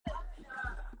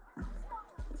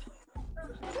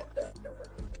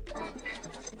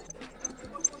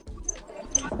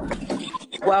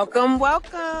Welcome,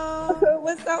 welcome.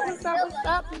 What's up? What's up? What's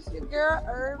up? It's your girl,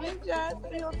 Urban Jazz,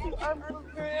 302 Urban Little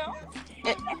Girl.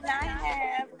 And I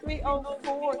have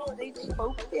 304 Stay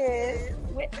Focused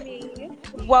with me.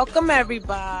 Welcome,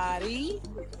 everybody.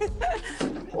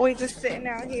 We're just sitting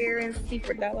out here in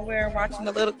Seaford, Delaware, watching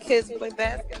the little kids play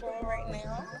basketball right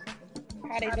now.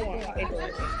 How they doing?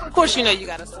 Of course, you know you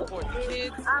got to support the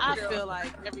kids. I feel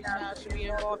like every child should be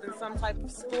involved in some type of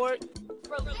sport.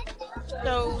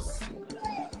 Shows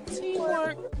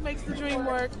teamwork makes the dream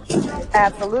work.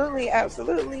 Absolutely,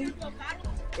 absolutely.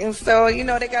 And so,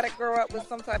 they got to grow up with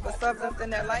some type of substance in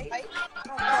their life.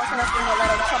 Don't cost nothing to let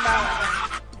them come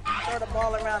out and throw the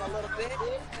ball around a little bit.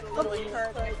 Get a little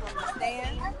encouragement from the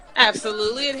stand.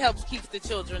 Absolutely. It helps keep the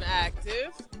children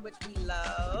active, which we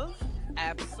love.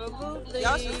 Absolutely.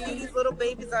 Y'all should see these little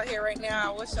babies out here right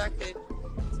now. I wish I could.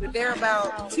 They're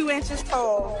about 2 inches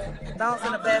tall,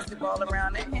 bouncing a basketball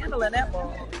around and handling that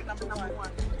ball. Number one.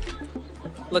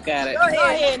 Look at it. Go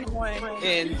ahead.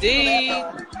 Indeed.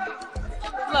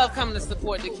 Love coming to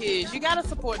support the kids. You got to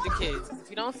support the kids. If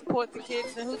you don't support the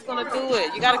kids, then who's going to do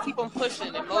it? You got to keep them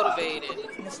pushing and motivated.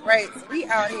 That's right. So we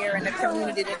out here in the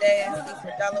community today in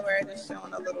Seaford, Delaware, just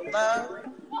showing a little love.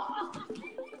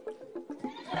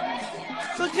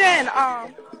 So Jen, why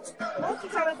don't you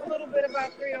tell us a little bit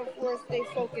about 304 Stay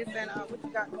Focused and what you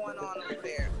got going on over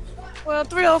there? Well,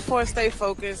 304 Stay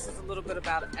Focused is a little bit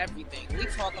about everything. We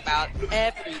talk about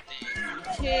everything. From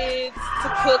kids to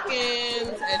cooking,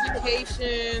 to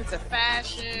education, to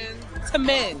fashion, to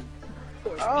men. Of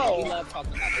course, men. We love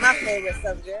talking about my favorite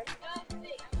subject.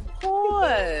 Of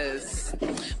course.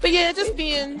 But yeah, just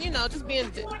being in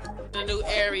a new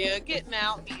area, getting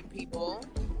out, meeting people.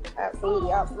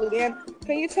 Absolutely, absolutely. And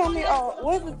can you tell me,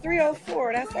 what's the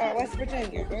 304? That's West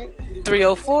Virginia, right?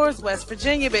 304 is West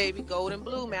Virginia, baby. Gold and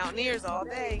blue, Mountaineers all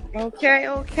day.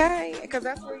 Okay. Because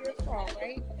that's where you're from,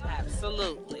 right?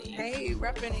 Absolutely. Hey,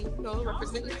 representing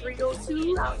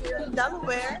 302 out here in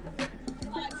Delaware.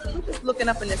 We're just looking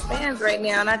up in the stands right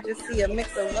now, and I just see a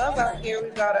mix of love out here.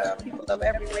 We've got people of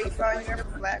every race out here: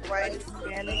 black, white,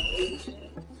 Hispanic, Asian,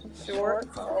 short,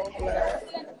 all black.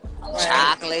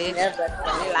 Chocolate.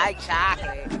 They like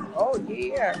chocolate. Oh,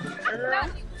 yeah.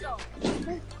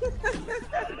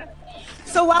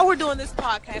 So while we're doing this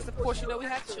podcast, of course, we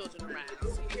have children around.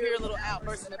 So you hear a little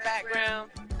outburst in the background.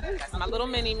 That's my little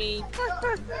mini-me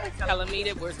telling me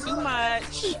that we're too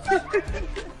much.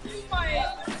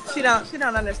 She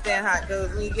don't understand how it goes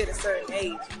when you get a certain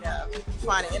age. You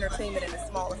find entertainment in the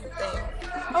smallest of things.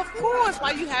 Of course,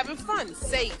 while you having fun.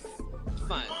 Safe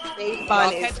fun. Safe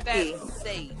fun is key.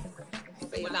 Safe.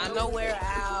 We're not nowhere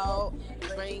out,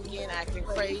 drinking, acting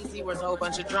crazy. There's a whole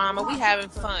bunch of drama. We having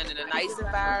fun in a nice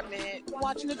environment,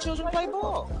 watching the children play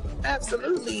ball.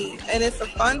 Absolutely. And it's a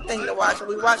fun thing to watch.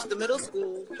 We watched the middle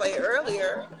school play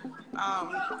earlier.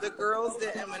 The girls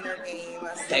didn't win their game.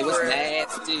 They was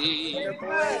nasty. The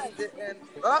boys didn't.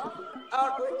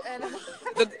 And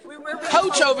the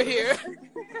coach over here.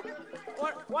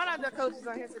 One of the coaches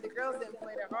on here said the girls didn't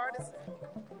play their hardest.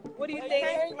 What do you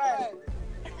think?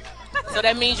 So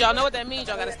that means y'all know what that means.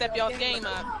 Y'all got to step y'all's game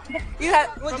up.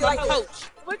 Coach?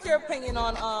 What's your opinion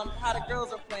on how the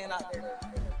girls are playing out there?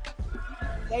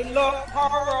 They look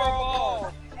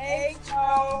horrible.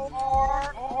 HORRIBLE.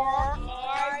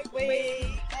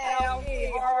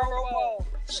 Horrible.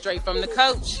 Straight from the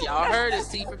coach. Y'all heard it.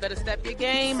 Seaford better step your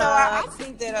game up. I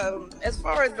think that as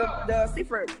far as the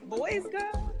Seaford boys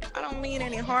go, I don't mean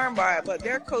any harm by it, but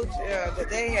their coach that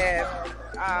they have,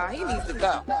 he needs to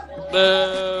go.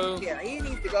 Boo. Yeah, he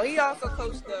needs to go. He also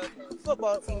coached the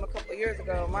football team a couple of years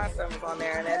ago. My son was on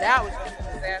there, and that was just a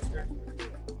disaster.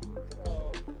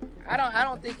 So, I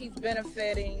don't think he's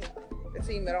benefiting the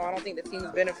team at all. I don't think the team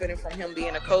is benefiting from him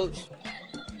being a coach.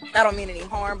 I don't mean any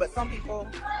harm, but some people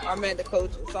are meant to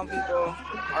coach and some people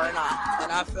are not. And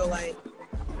I feel like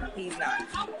he's not.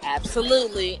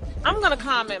 Absolutely. I'm going to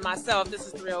comment myself. This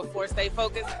is 304 Stay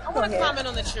Focused. I want to comment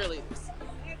on the cheerleaders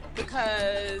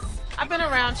because I've been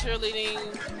around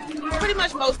cheerleading pretty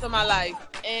much most of my life.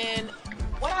 And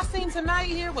what I seen tonight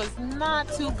here was not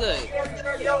too good.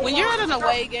 When you're at an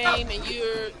away game and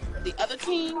the other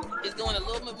team is doing a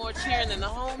little bit more cheering than the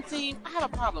home team, I have a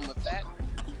problem with that.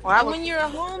 When you're a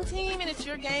home team and it's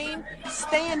your game,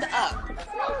 stand up.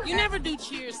 You never do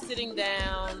cheers sitting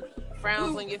down,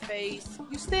 frowns on your face.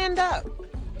 You stand up.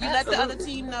 You let the other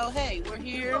team know, hey, we're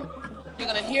here. You're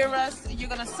going to hear us. You're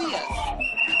going to see us.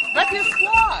 Rep your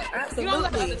squad. Absolutely. You don't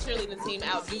let the other cheerleading team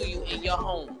outdo you in your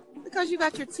home. because you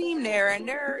got your team there, and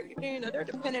they're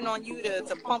depending on you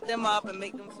to pump them up and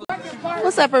make them feel.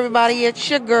 What's up, everybody? It's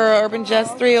your girl, Urban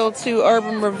Just 302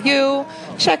 Urban Review.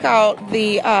 Check out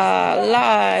the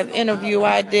live interview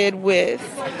I did with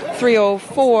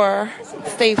 304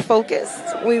 Stay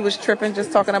Focused. We was tripping,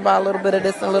 just talking about a little bit of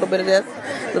this and a little bit of this,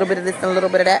 a little bit of this and a little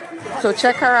bit of that. So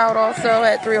check her out also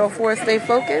at 304 Stay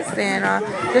Focused, and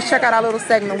just check out our little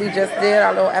segment we just did,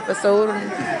 our little episode,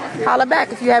 and holla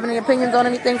back. If you have any opinions on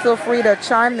anything, feel free to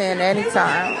chime in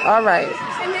anytime. All right.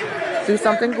 Do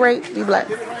something great. Be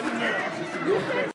blessed.